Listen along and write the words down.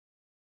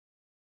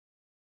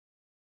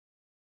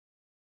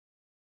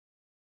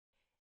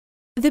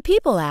The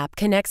People app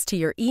connects to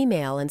your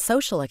email and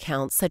social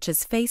accounts such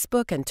as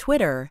Facebook and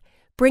Twitter,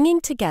 bringing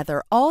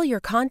together all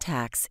your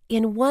contacts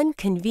in one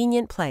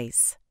convenient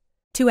place.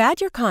 To add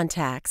your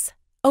contacts,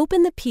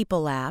 open the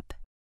People app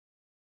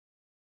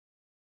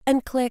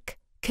and click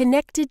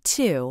Connected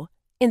to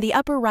in the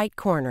upper right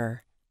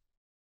corner.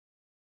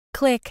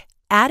 Click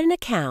Add an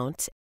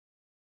account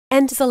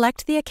and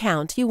select the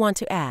account you want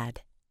to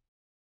add.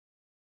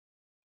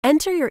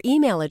 Enter your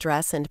email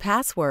address and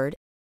password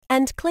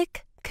and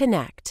click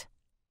Connect.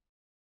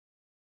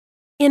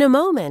 In a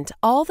moment,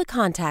 all the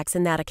contacts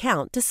in that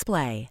account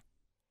display.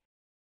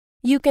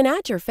 You can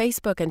add your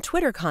Facebook and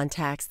Twitter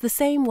contacts the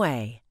same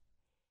way.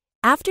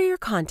 After your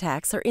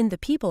contacts are in the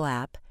People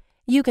app,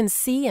 you can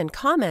see and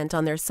comment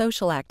on their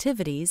social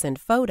activities and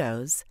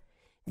photos,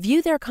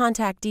 view their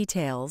contact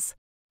details,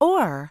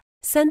 or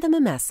send them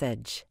a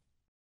message.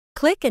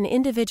 Click an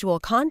individual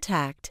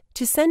contact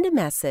to send a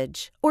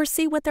message or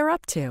see what they're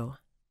up to.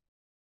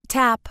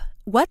 Tap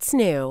What's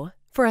New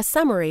for a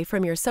summary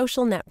from your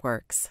social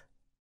networks.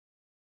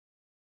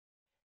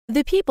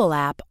 The People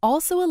app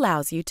also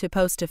allows you to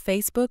post to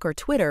Facebook or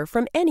Twitter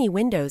from any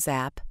Windows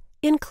app,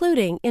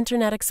 including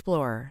Internet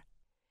Explorer.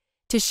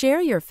 To share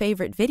your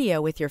favorite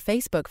video with your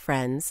Facebook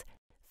friends,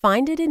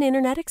 find it in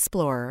Internet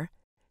Explorer,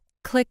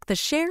 click the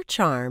Share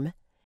charm,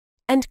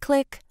 and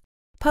click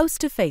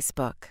Post to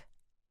Facebook.